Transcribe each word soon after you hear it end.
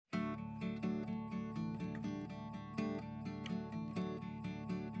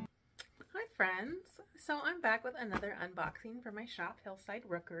friends. So I'm back with another unboxing from my shop, Hillside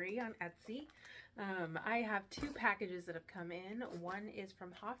Rookery on Etsy. I have two packages that have come in. One is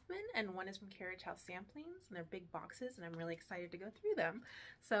from Hoffman and one is from Carriage Samplings, and they're big boxes and I'm really excited to go through them.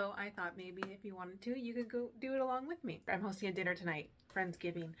 So I thought maybe if you wanted to, you could go do it along with me. I'm hosting a dinner tonight,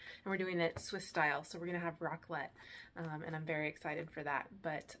 Friendsgiving, and we're doing it Swiss style, so we're gonna have raclette, and I'm very excited for that.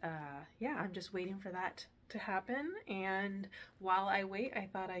 But yeah, I'm just waiting for that to happen, and while I wait, I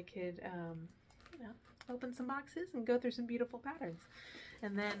thought I could you know, open some boxes and go through some beautiful patterns,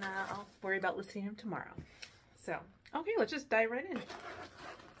 and then I'll worry about listing them tomorrow. So okay, let's just dive right in.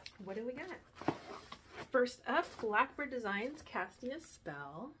 What do we got? First up, Blackbird Designs Casting a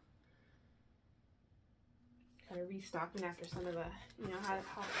Spell. Kind of restocking after some of the, you know,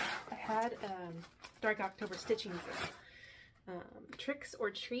 I had Dark October stitching sale. Tricks or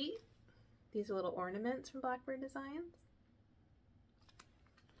Treat. These are little ornaments from Blackbird Designs.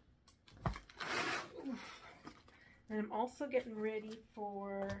 Oof. And I'm also getting ready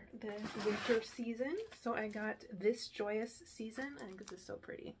for the winter season. So I got This Joyous Season. I think this is so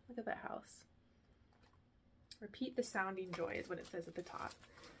pretty. Look at that house. Repeat the sounding joy is what it says at the top.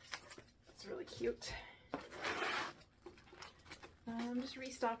 It's really cute. I'm just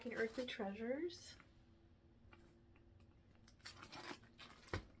restocking Earthly Treasures.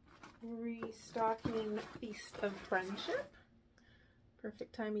 Restocking Feast of Friendship.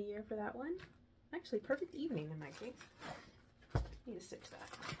 Perfect time of year for that one. Actually, perfect evening in my case. Need to stitch that.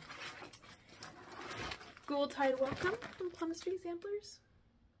 Gold Tide Welcome from Plum Street Samplers.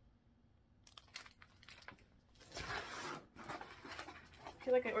 I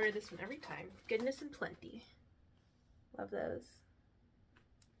feel like I order this one every time. Goodness and Plenty. Love those.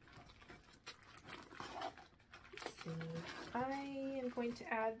 I am going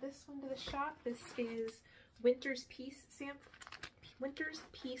to add this one to the shop. This is Winter's Peace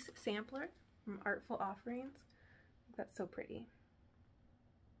Sampler from Artful Offerings. That's so pretty.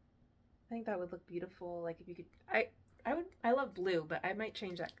 I think that would look beautiful. Like if you could, I love blue, but I might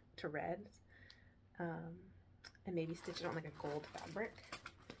change that to red, and maybe stitch it on like a gold fabric.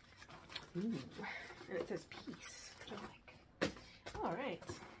 Ooh, and it says peace, which I like. All right.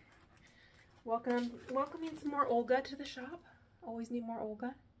 Welcoming some more Olga to the shop. Always need more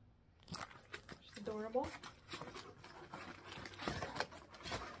Olga. She's adorable.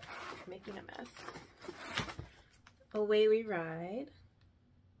 Making a mess. Away We Ride.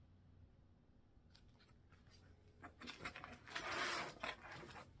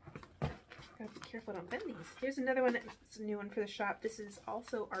 Gotta be careful I don't bend these. Here's another one that's a new one for the shop. This is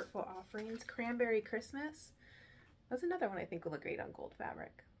also Artful Offerings. Cranberry Christmas. That's another one I think will look great on gold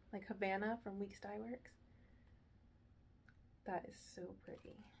fabric. Like Havana from Weeks Dye Works. That is so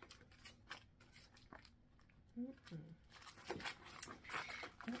pretty.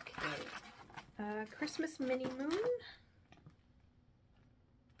 Okay. Christmas Mini Moon.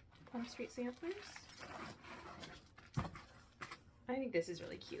 Plum Street Samplers. I think this is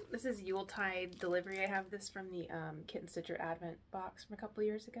really cute. This is Yuletide delivery. I have this from the Kitten Stitcher Advent box from a couple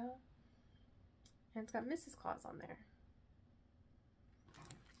years ago. And it's got Mrs. Claus on there.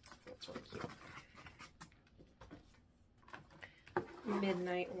 That's really cute.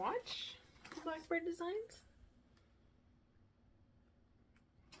 Midnight Watch, Blackbird Designs.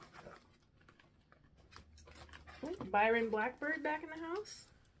 Ooh, Byron Blackbird back in the house.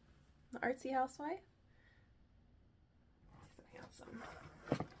 The artsy housewife. So handsome.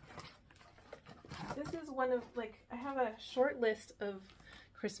 This is one of, like, I have a short list of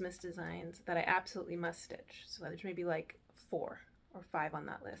Christmas designs that I absolutely must stitch. So there's maybe like 4 or 5 on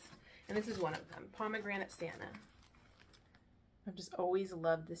that list. And this is one of them, Pomegranate Santa. I've just always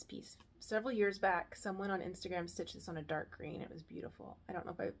loved this piece. Several years back, someone on Instagram stitched this on a dark green. It was beautiful. I don't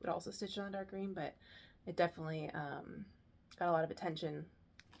know if I would also stitch it on a dark green, but it definitely got a lot of attention,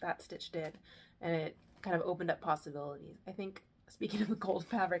 that stitch did, and it kind of opened up possibilities. I think, speaking of the gold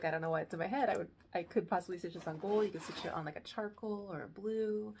fabric, I don't know why it's in my head, I could possibly stitch this on gold. You could stitch it on like a charcoal or a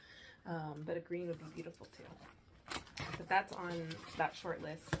blue, but a green would be beautiful too. But that's on that short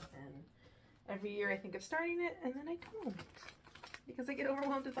list, and every year I think of starting it and then I don't, because I get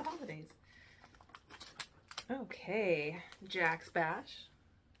overwhelmed at the holidays. Okay, Jack's Bash.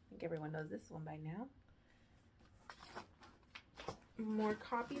 I think everyone knows this one by now. More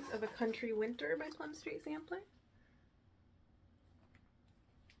copies of A Country Winter by Plum Street Sampler.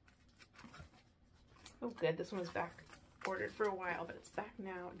 Oh good, this one was back ordered for a while, but it's back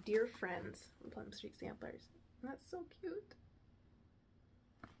now. Dear Friends from Plum Street Samplers. That's so cute.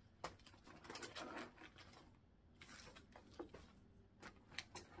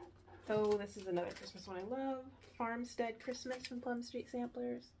 Oh, this is another Christmas one I love. Farmstead Christmas from Plum Street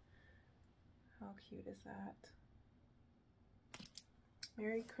Samplers. How cute is that?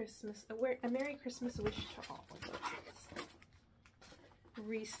 Merry Christmas, a Merry Christmas wish to all.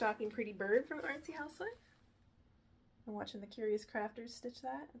 Restocking Pretty Bird from Artsy Housewife. I'm watching the Curious Crafters stitch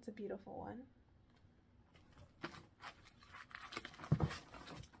that. It's a beautiful one.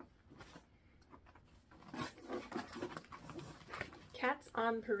 Cats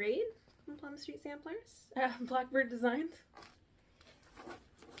on Parade from Plum Street Samplers. Blackbird Designs.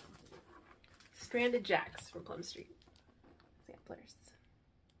 Stranded Jacks from Plum Street Samplers.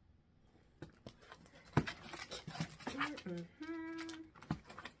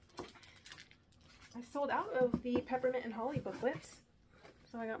 I sold out of the Peppermint and Holly booklets,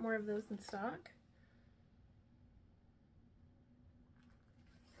 so I got more of those in stock.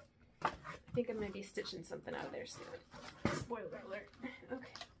 I think I'm going to be stitching something out of there soon. Spoiler alert.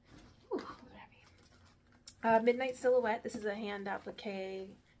 Okay. Ooh, those are heavy. Midnight Silhouette. This is a hand applique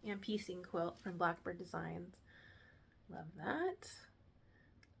and piecing quilt from Blackbird Designs. Love that.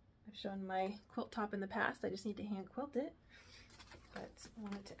 I've shown my quilt top in the past. I just need to hand quilt it. But I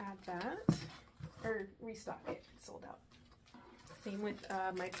wanted to add that. Or restock it. It's sold out. Same with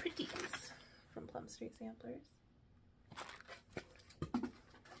my Pretties from Plum Street Samplers.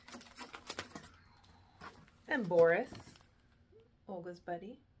 And Boris, Olga's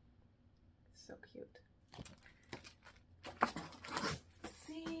buddy. So cute. Let's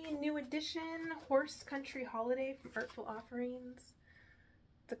see, new edition, Horse Country Holiday from Artful Offerings.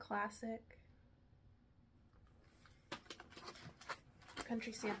 It's a classic.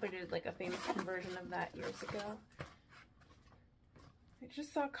 Country Sampler did like a famous conversion of that years ago. I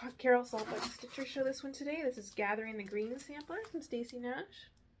just saw Carol Saltbuck's Stitcher show this one today. This is Gathering the Green Sampler from Stacy Nash.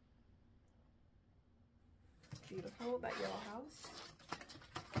 Beautiful, that yellow house.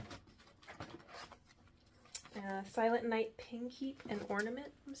 Silent Night Pin Keep and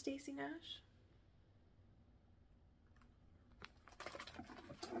Ornament from Stacy Nash.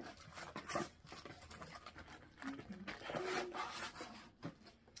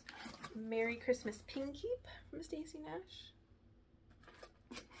 Merry Christmas Pin Keep from Stacy Nash.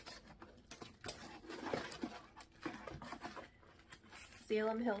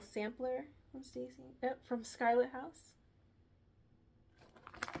 Salem Hill Sampler from from Scarlet House.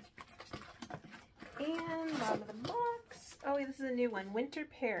 And bottom of the box. Oh wait, this is a new one. Winter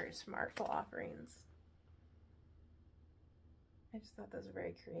Pears from Artful Offerings. I just thought those were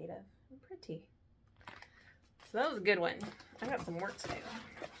very creative and pretty. So that was a good one. I got some work to do.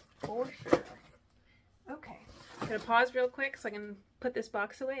 For sure. Okay. I'm going to pause real quick so I can put this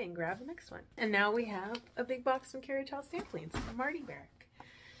box away and grab the next one. And now we have a big box from Carriage House Samplings from Marty Barrack.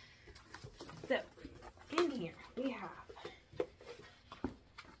 So, in here we have,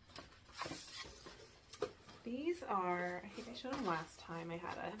 these are, I think I showed them last time I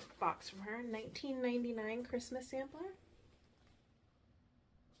had a box from her, 1999 Christmas Sampler.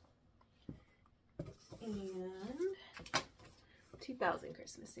 And 2000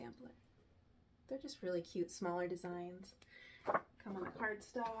 Christmas Sampler. They're just really cute, smaller designs. Come on the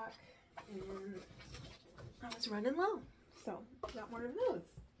cardstock, and I was running low, so got more of those.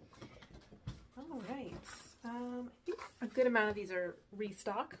 All right, I think a good amount of these are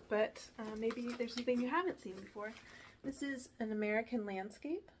restock, but maybe there's something you haven't seen before. This is An American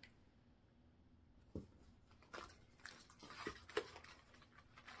Landscape.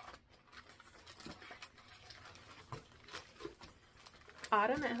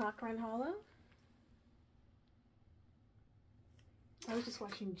 Autumn at Hoffman Hollow. I was just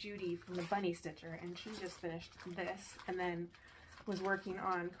watching Judy from the Bunny Stitcher, and she just finished this and then was working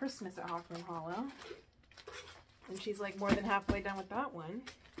on Christmas at Hoffman Hollow. And she's like more than halfway done with that one.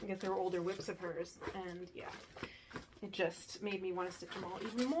 I guess there were older whips of hers, and yeah, it just made me want to stitch them all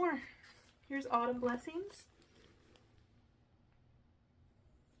even more. Here's Autumn Blessings.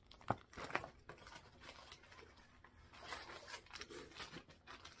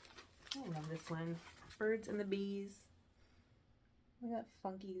 I love this one. Birds and the Bees. Look at that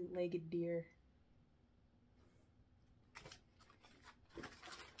funky legged deer.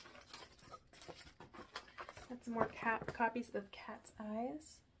 Got some more copies of Cat's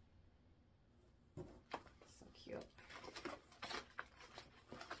Eyes. So cute.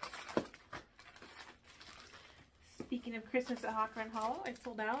 Speaking of Christmas at Hoffman Hollow, I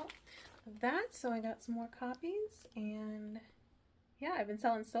sold out of that, so I got some more copies, and yeah, I've been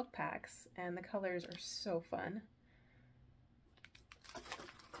selling silk packs, and the colors are so fun.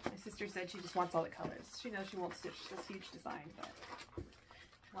 My sister said she just wants all the colors. She knows she won't stitch this huge design, but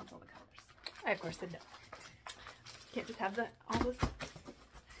she wants all the colors. I, of course, said no. Can't just have all this.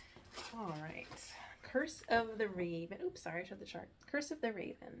 All right. Curse of the Raven. Oops, sorry, I showed the chart. Curse of the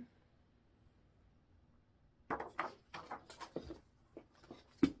Raven.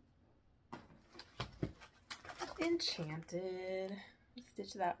 Enchanted.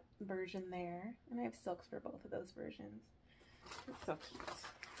 Stitch that version there. And I have silks for both of those versions. It's so cute.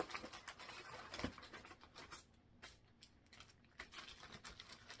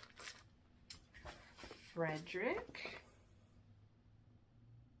 Frederick.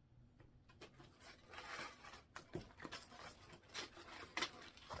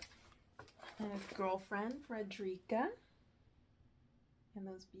 And his girlfriend, Frederica. And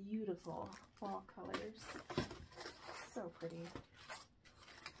those beautiful fall colors. So pretty.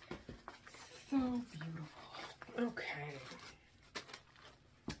 So beautiful. Okay.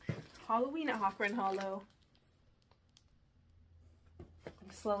 Halloween at Hoffman Hollow.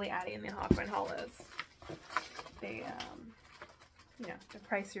 I'm slowly adding in the Hoffman Hollows. They, you know, they're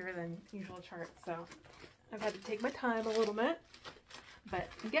pricier than usual charts, so I've had to take my time a little bit, but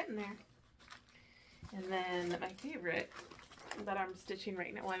I'm getting there. And then my favorite that I'm stitching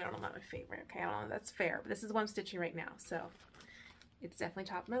right now, well, I don't know about my favorite, okay, I don't know, that's fair, but this is what I'm stitching right now, so it's definitely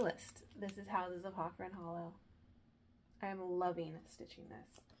top of my list. This is Houses of Hoffman Hollow. I'm loving stitching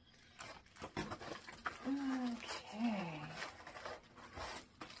this. Okay.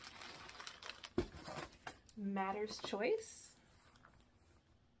 Matter's Choice.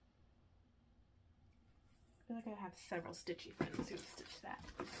 I feel like I have several stitchy friends who've stitched that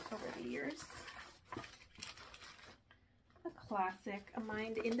over the years. A classic, A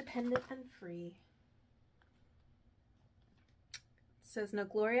Mind Independent and Free. It says, no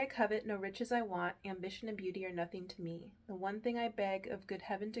glory I covet, no riches I want, ambition and beauty are nothing to me. The one thing I beg of good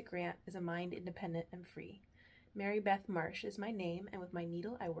heaven to grant is a mind independent and free. Mary Beth Marsh is my name, and with my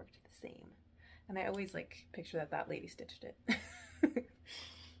needle I worked the same. And I always like picture that that lady stitched it.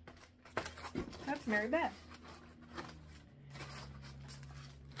 That's Mary Beth.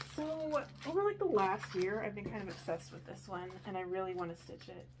 So over like the last year, I've been kind of obsessed with this one, and I really want to stitch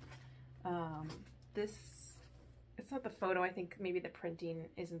it. It's not the photo. I think maybe the printing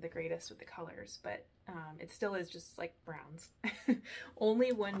isn't the greatest with the colors, but it still is just like browns.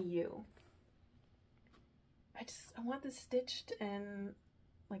 Only One You. I want this stitched, and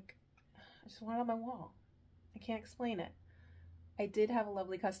like I just want it on my wall. I can't explain it. I did have a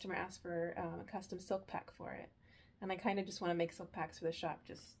lovely customer ask for a custom silk pack for it, and I kind of just want to make silk packs for the shop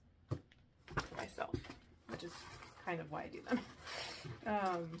just for myself, which is kind of why I do them.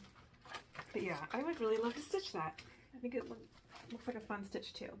 But yeah, I would really love to stitch that. I think it looks like a fun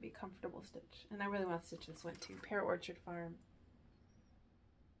stitch too. It'd be a comfortable stitch, and I really want to stitch this one too. Pear Orchard Farm.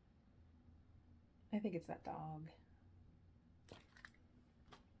 I think it's that dog.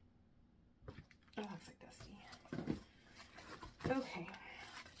 Oh, looks like Dusty. Okay.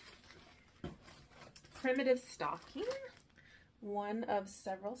 Primitive Stocking. One of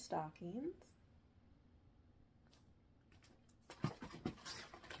several stockings.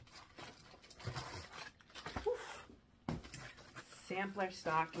 Oof. Sampler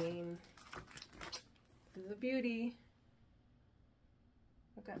stocking. This is a beauty.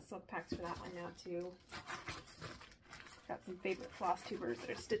 I've got silk packs for that one now too. Got some favorite floss tubers that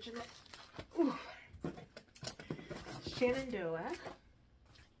are stitching it. Ooh. Shenandoah.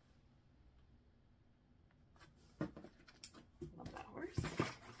 Love that horse.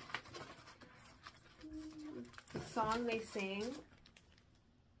 The Song They Sing.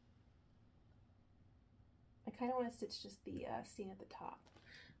 I kind of want to stitch just the scene at the top.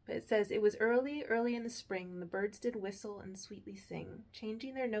 But it says, it was early, early in the spring, the birds did whistle and sweetly sing,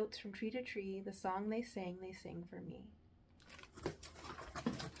 changing their notes from tree to tree, the song they sang for me. Good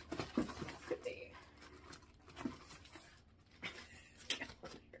day.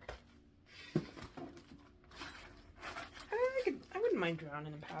 I wouldn't mind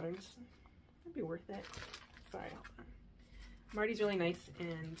drowning in patterns. That'd be worth it. Sorry. Marty's really nice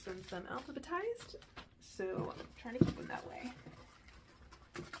and sends them alphabetized, so I'm trying to keep them that way.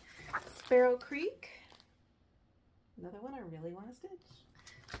 Sparrow Creek. Another one I really want to stitch.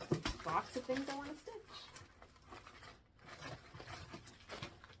 Box of things I want to stitch.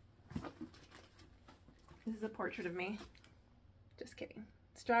 This is a portrait of me. Just kidding.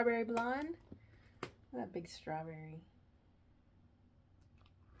 Strawberry Blonde. Look at that big strawberry.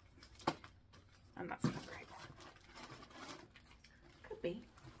 I'm not so great. Could be.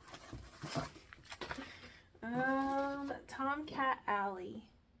 Tomcat Alley.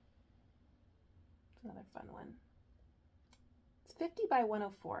 Another fun one. It's 50 by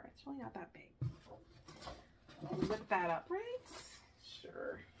 104. It's really not that big. Lift that up, right?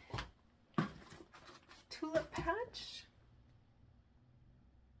 Sure. Tulip Patch.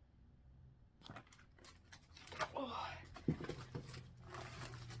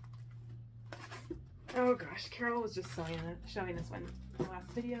 Oh gosh, Carol was just showing this one in the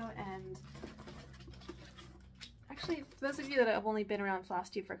last video, and Actually, for those of you that have only been around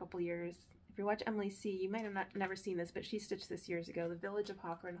FlossTube for a couple years, if you watch Emily C, you might have never seen this, but she stitched this years ago, The Village of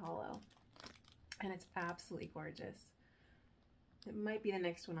Hawthorne Hollow. And it's absolutely gorgeous. It might be the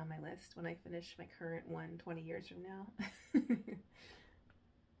next one on my list when I finish my current one 20 years from now. I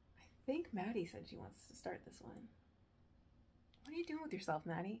think Maddie said she wants to start this one. What are you doing with yourself,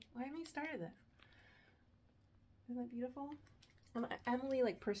 Maddie? Why haven't you started this? Isn't that beautiful? Emily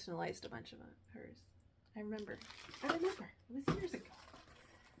like personalized a bunch of hers. I remember. It was years ago.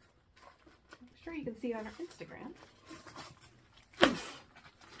 I'm sure you can see it on her Instagram.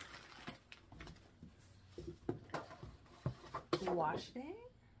 Wash day.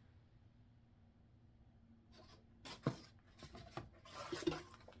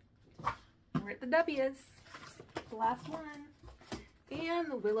 We're at the W's. The last one.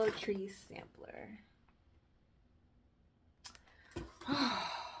 And the Willow Tree Sampler.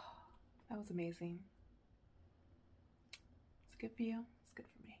 That was amazing. It's good for you. It's good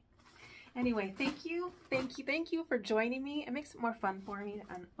for me. Anyway, thank you for joining me. It makes it more fun for me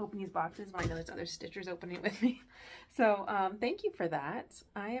to open these boxes when I know there's other stitchers opening it with me. So thank you for that.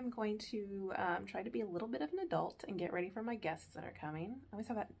 I am going to try to be a little bit of an adult and get ready for my guests that are coming. I always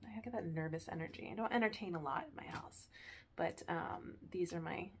have that, I get that nervous energy. I don't entertain a lot in my house, but these are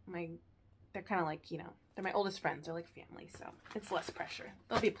my they're kind of like, you know, they're my oldest friends. They're like family, so it's less pressure.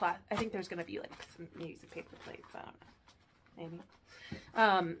 There'll be I think there's gonna be like maybe some paper plates. I don't know,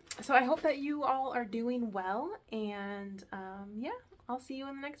 maybe. So I hope that you all are doing well, and yeah, I'll see you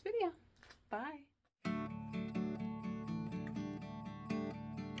in the next video. Bye.